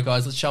 absolutely. All right,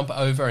 guys, let's jump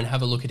over and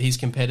have a look at his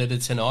competitor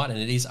tonight, and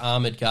it is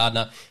Ahmed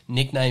Gardner,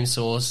 nickname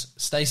Sauce.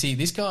 Stacey,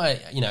 this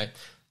guy,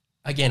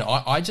 again,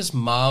 I just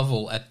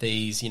marvel at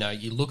these.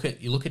 You look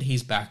at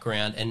his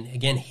background, and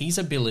again, his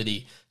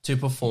ability to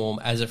perform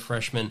as a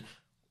freshman.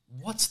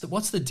 What's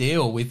the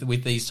deal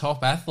with these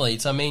top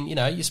athletes? I mean,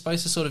 you're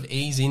supposed to sort of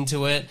ease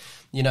into it.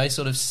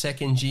 Sort of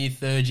second year,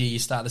 third year, you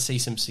start to see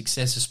some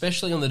success,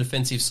 especially on the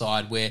defensive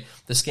side where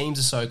the schemes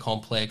are so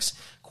complex.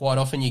 Quite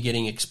often you're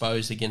getting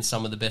exposed against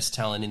some of the best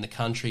talent in the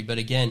country. But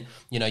again,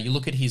 you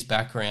look at his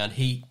background,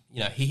 he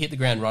hit the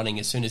ground running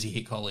as soon as he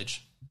hit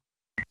college.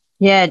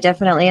 Yeah,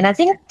 definitely. And I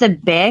think the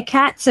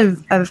Bearcats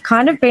have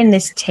kind of been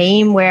this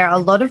team where a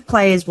lot of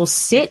players will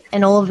sit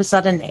and all of a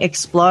sudden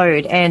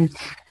explode. And,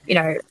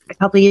 a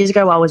couple of years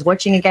ago I was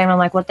watching a game and I'm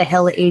like, what the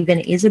hell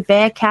even is a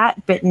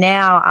Bearcat? But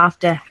now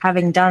after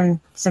having done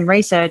some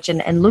research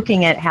and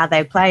looking at how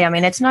they play, I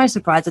mean, it's no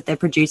surprise that they're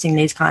producing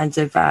these kinds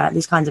of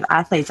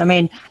athletes. I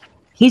mean,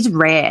 he's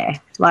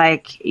rare.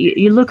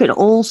 You look at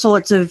all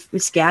sorts of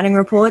scouting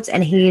reports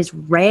and he is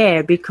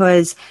rare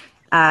because,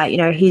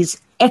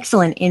 he's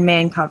excellent in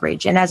man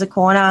coverage. And as a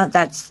corner,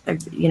 that's,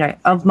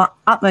 of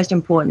utmost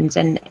importance.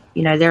 And,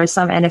 there are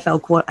some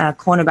NFL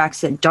cornerbacks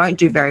that don't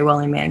do very well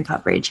in man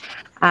coverage.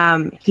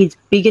 He's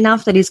big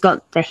enough that he's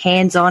got the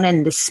hands-on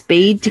and the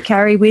speed to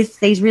carry with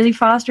these really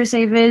fast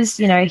receivers.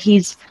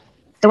 The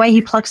way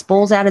he plucks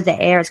balls out of the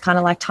air, it's kind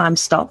of like time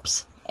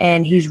stops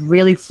and he's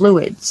really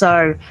fluid.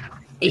 So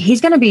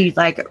he's going to be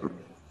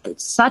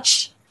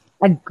such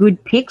a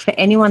good pick for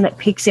anyone that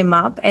picks him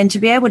up, and to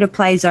be able to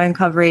play zone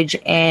coverage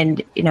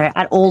and,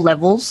 at all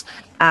levels,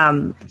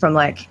 from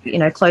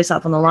close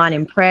up on the line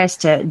in press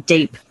to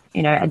deep,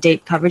 a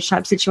deep coverage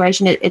type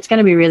situation, it's going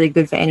to be really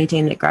good for any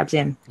team that grabs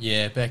him.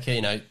 Yeah,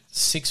 Becca,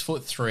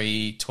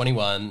 6'3",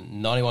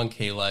 21, 91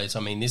 kilos. I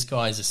mean, this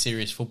guy is a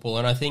serious footballer,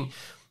 and I think,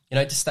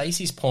 to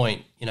Stacey's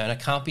point, and it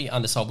can't be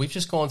undersold. We've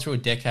just gone through a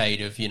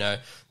decade of,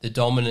 the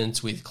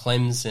dominance with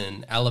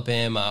Clemson,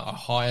 Alabama,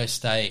 Ohio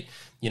State.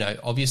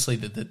 Obviously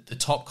the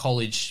top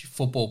college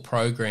football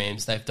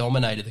programs, they've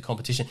dominated the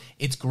competition.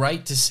 It's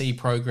great to see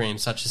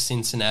programs such as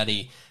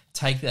Cincinnati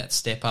take that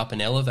step up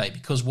and elevate,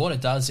 because what it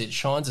does, it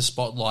shines a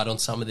spotlight on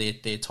some of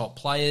their top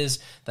players.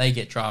 They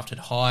get drafted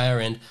higher,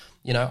 and,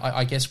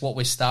 I guess what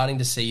we're starting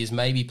to see is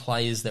maybe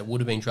players that would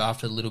have been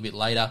drafted a little bit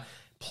later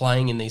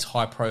playing in these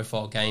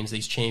high-profile games,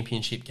 these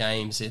championship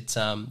games. It's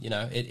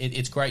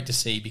it's great to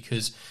see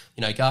because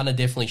Gardner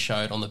definitely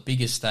showed on the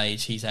biggest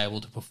stage he's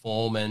able to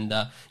perform, and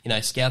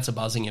scouts are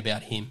buzzing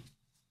about him.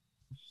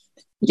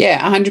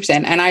 Yeah,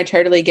 100%. And I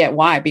totally get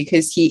why,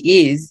 because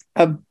he is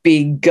a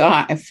big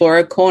guy. For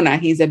a corner,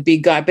 he's a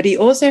big guy, but he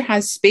also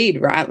has speed,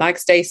 right? Like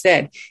Stacey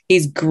said,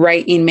 he's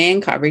great in man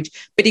coverage,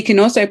 but he can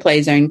also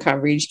play zone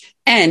coverage,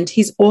 and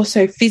he's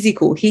also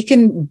physical. He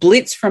can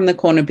blitz from the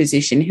corner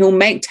position. He'll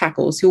make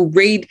tackles. He'll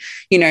read,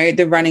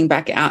 the running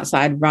back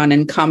outside run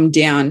and come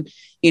down,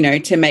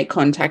 to make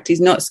contact.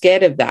 He's not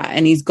scared of that,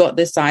 and he's got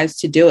the size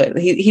to do it.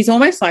 He's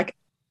almost like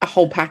a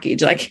whole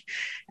package.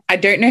 I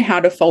don't know how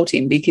to fault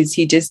him because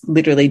he just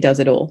literally does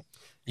it all.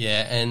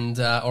 Yeah, and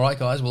all right,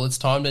 guys, well, it's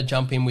time to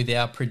jump in with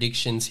our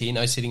predictions here.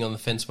 No sitting on the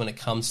fence when it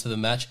comes to the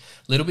match. A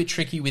little bit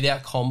tricky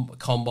without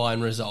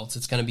combine results.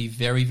 It's going to be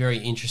very, very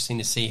interesting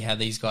to see how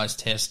these guys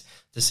test,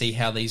 to see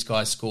how these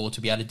guys score,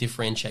 to be able to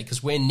differentiate,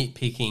 because we're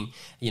nitpicking,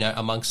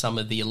 amongst some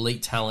of the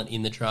elite talent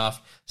in the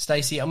draft.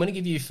 Stacey, I'm going to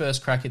give you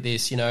first crack at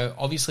this.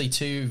 Obviously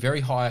two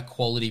very high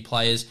quality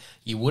players.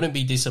 You wouldn't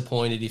be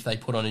disappointed if they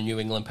put on a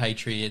New England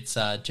Patriots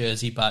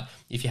jersey, but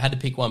if you had to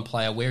pick one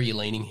player, where are you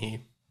leaning here?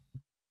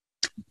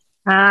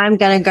 I'm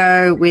going to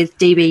go with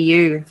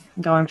DBU,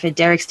 going for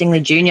Derek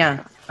Stingley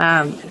Jr.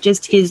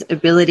 Just his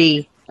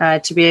ability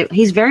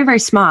he's very, very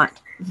smart,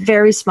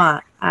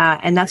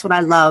 and that's what I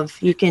love.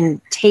 You can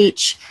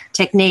teach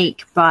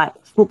technique, but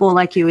football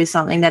IQ is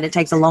something that it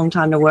takes a long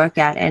time to work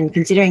at, and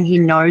considering he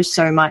knows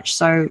so much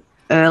so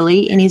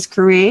early in his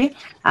career,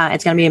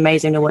 it's going to be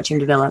amazing to watch him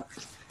develop.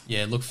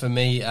 Yeah, look, for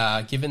me,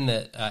 given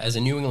that as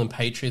a New England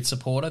Patriots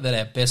supporter, that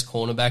our best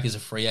cornerback is a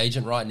free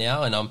agent right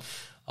now, and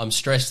I'm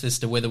stressed as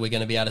to whether we're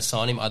going to be able to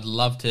sign him. I'd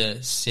love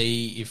to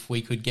see if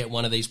we could get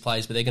one of these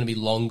players, but they're going to be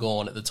long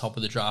gone at the top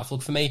of the draft.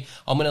 Look, for me,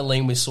 I'm going to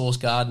lean with Sauce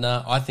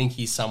Gardner. I think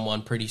he's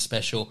someone pretty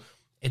special.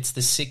 It's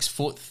the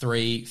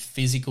 6'3"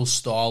 physical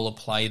style of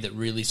play that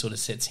really sort of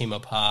sets him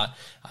apart.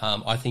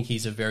 I think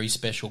he's a very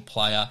special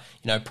player.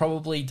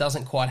 Probably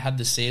doesn't quite have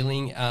the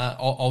ceiling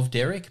of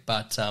Derek,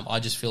 but I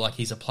just feel like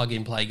he's a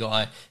plug-and-play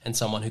guy and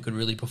someone who could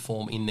really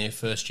perform in their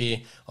first year.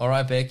 All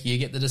right, Beck, you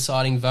get the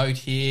deciding vote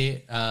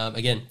here.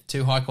 Again,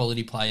 two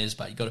high-quality players,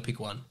 but you've got to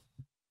pick one.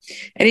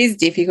 It is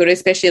difficult,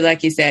 especially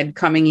like you said,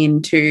 coming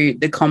into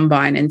the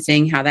combine and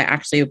seeing how they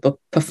actually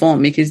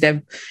perform, because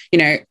they've,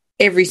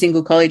 every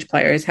single college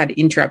player has had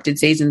interrupted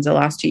seasons the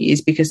last 2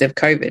 years because of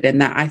COVID,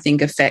 and that I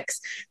think affects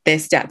their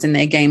stats and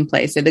their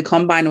gameplay. So the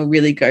combine will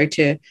really go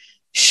to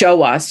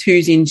show us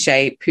who's in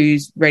shape,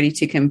 who's ready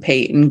to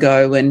compete and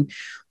go, and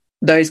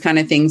those kind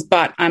of things.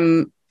 But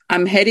I'm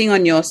heading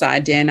on your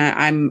side, Dan.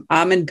 I'm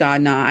Ahmed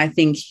Gardner. I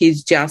think he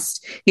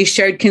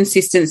showed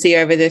consistency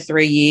over the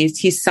 3 years.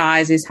 His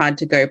size is hard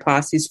to go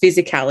past. His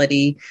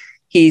physicality,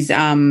 his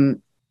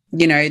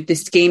the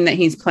scheme that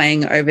he's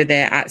playing over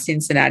there at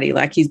Cincinnati,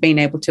 like he's been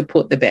able to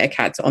put the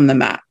Bearcats on the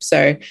map.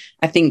 So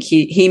I think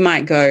he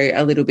might go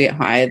a little bit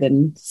higher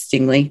than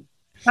Stingley.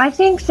 I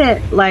think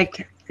that,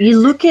 like, you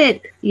look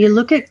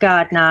at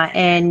Gardner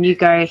and you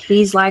go,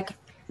 he's like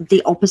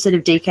the opposite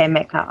of DK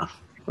Metcalf,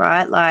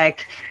 right?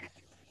 Like,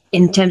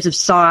 in terms of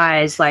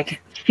size,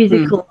 like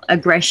physical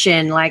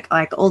aggression, like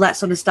all that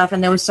sort of stuff.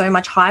 And there was so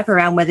much hype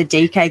around whether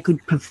DK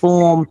could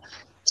perform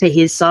to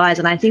his size.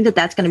 And I think that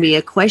that's going to be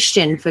a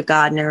question for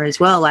Gardner as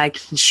well. Like,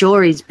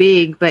 sure, he's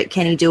big, but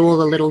can he do all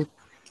the little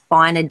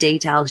finer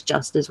details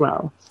just as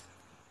well?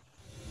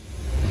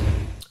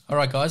 All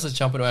right, guys, let's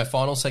jump into our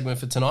final segment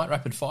for tonight,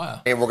 Rapid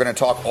Fire. And we're going to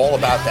talk all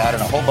about that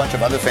and a whole bunch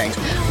of other things.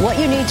 What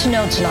you need to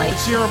know tonight.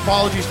 Sincere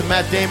apologies to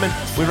Matt Damon.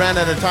 We ran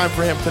out of time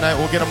for him tonight.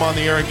 We'll get him on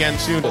the air again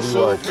soon.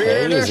 Oh,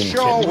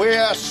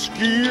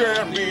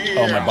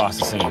 my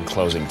boss is singing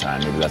Closing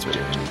Time. Maybe that's what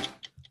you're hearing.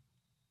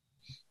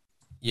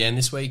 Yeah, and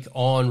this week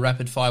on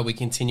Rapid Fire, we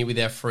continue with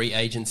our free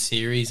agent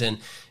series. And,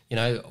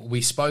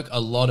 we spoke a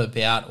lot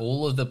about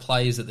all of the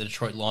players that the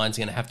Detroit Lions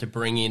are going to have to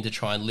bring in to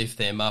try and lift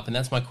them up. And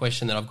that's my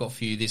question that I've got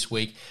for you this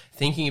week.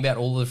 Thinking about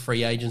all of the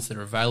free agents that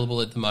are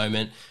available at the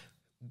moment,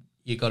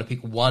 you've got to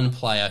pick one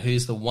player.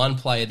 Who's the one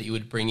player that you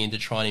would bring in to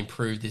try and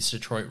improve this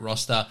Detroit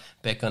roster?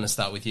 Beck, going to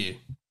start with you.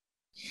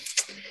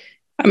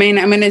 I mean,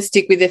 I'm going to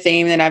stick with the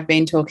theme that I've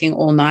been talking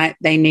all night.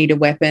 They need a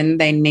weapon.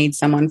 They need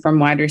someone from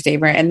wide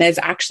receiver. And there's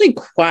actually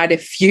quite a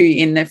few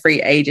in the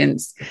free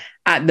agents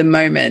at the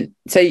moment.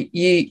 So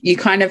you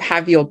kind of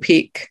have your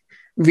pick,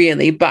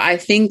 really. But I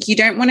think you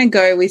don't want to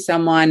go with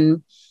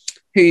someone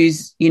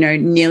who's,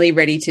 nearly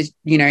ready to,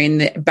 in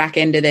the back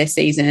end of their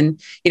season.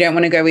 You don't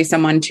want to go with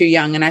someone too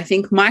young. And I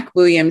think Mike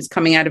Williams,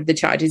 coming out of the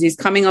Chargers, he's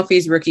coming off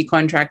his rookie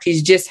contract.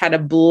 He's just had a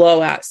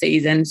blowout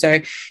season. So,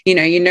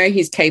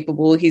 he's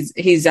capable. He's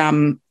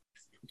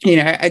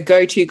a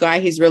go-to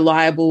guy. He's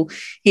reliable.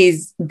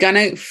 He's going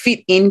to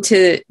fit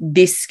into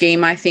this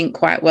scheme, I think,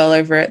 quite well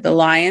over at the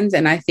Lions.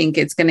 And I think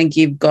it's going to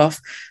give Goff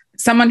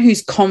someone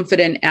who's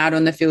confident out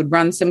on the field,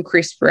 runs some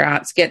crisp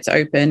routes, gets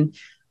open,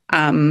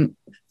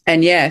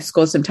 and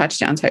scores some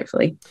touchdowns,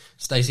 hopefully.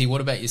 Stacey,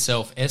 what about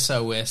yourself?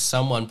 SOS,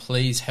 someone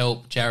please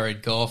help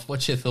Jared Goff.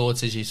 What's your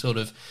thoughts as you sort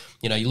of,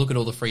 you look at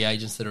all the free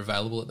agents that are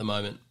available at the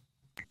moment?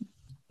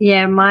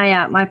 Yeah,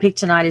 my pick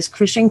tonight is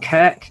Christian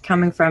Kirk,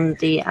 coming from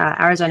the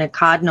Arizona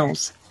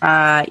Cardinals.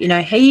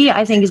 He,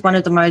 I think, is one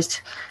of the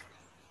most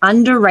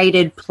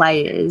underrated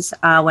players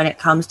when it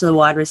comes to the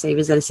wide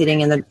receivers that are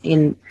sitting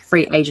in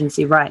free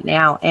agency right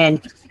now.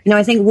 And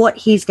I think what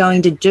he's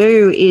going to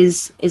do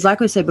is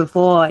like we said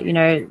before,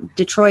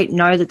 Detroit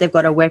know that they've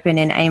got a weapon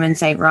in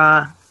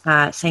Amon-Ra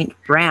St.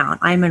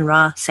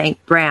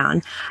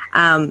 Brown.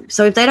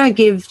 So if they don't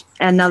give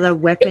another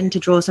weapon to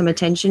draw some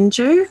attention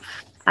to,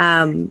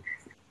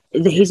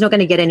 he's not going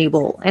to get any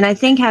ball. And I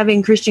think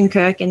having Christian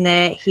Kirk in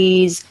there,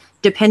 he's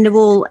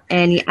dependable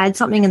and he adds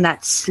something in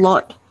that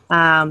slot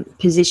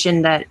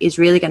position that is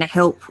really going to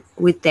help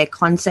with their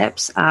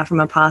concepts from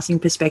a passing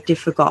perspective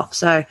for Goff.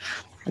 So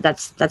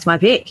that's my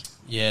pick.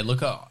 Yeah,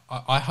 look,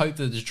 I hope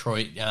that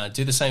Detroit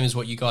do the same as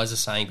what you guys are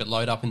saying, but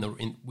load up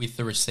with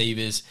the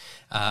receivers,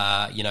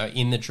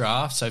 in the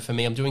draft. So for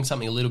me, I'm doing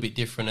something a little bit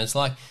different. It's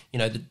like,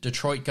 the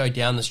Detroit go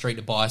down the street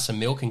to buy some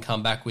milk and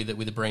come back with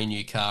a brand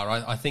new car.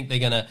 I think they're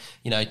gonna,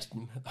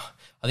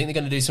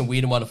 do some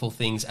weird and wonderful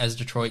things as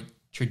Detroit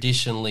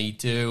traditionally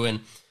do.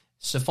 And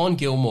Stephon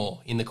Gilmore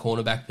in the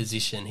cornerback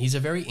position. He's a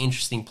very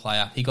interesting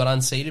player. He got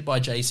unseated by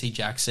J.C.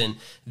 Jackson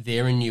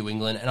there in New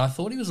England, and I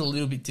thought he was a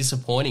little bit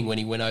disappointing when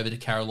he went over to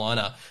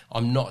Carolina.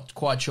 I'm not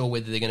quite sure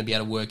whether they're going to be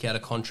able to work out a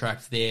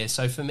contract there.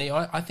 So for me,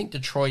 I think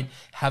Detroit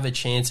have a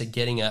chance at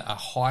getting a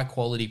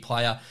high-quality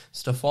player.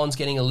 Stephon's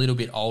getting a little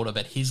bit older,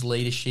 but his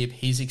leadership,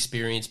 his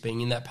experience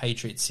being in that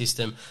Patriots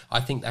system, I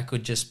think that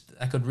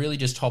could really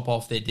just top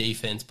off their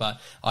defense.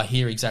 But I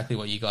hear exactly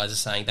what you guys are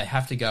saying. They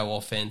have to go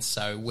offense,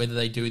 so whether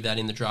they do that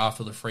in the draft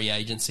or the free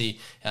agency,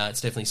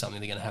 it's definitely something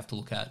they're going to have to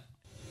look at.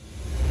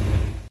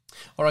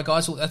 All right,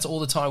 guys, well, that's all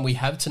the time we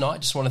have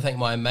tonight. Just want to thank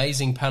my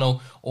amazing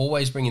panel,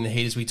 always bringing the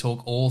heat as we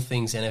talk all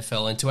things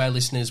NFL. And to our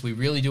listeners, we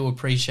really do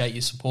appreciate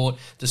your support.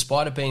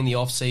 Despite it being the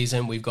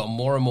off-season, we've got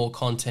more and more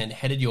content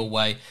headed your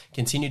way.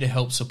 Continue to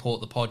help support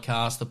the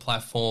podcast, the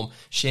platform,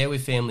 share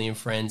with family and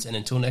friends. And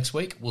until next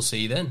week, we'll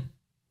see you then.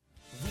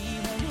 We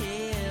won't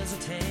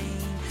hesitate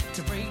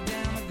to break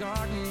down the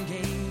garden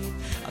gate.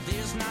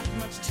 There's not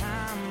much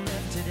time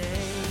left today.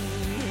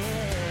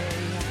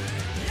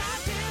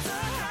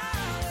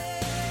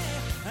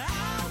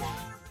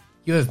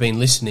 You have been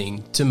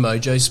listening to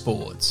Mojo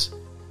Sports.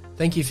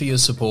 Thank you for your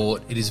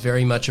support. It is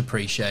very much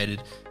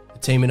appreciated. The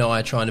team and I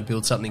are trying to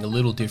build something a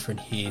little different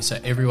here, so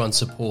everyone's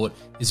support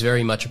is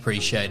very much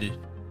appreciated.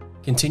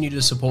 Continue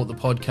to support the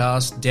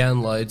podcast,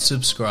 download,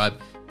 subscribe,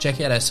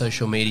 check out our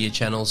social media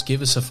channels,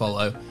 give us a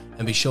follow,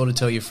 and be sure to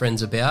tell your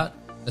friends about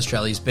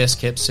Australia's best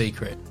kept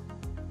secret.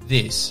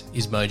 This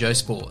is Mojo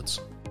Sports.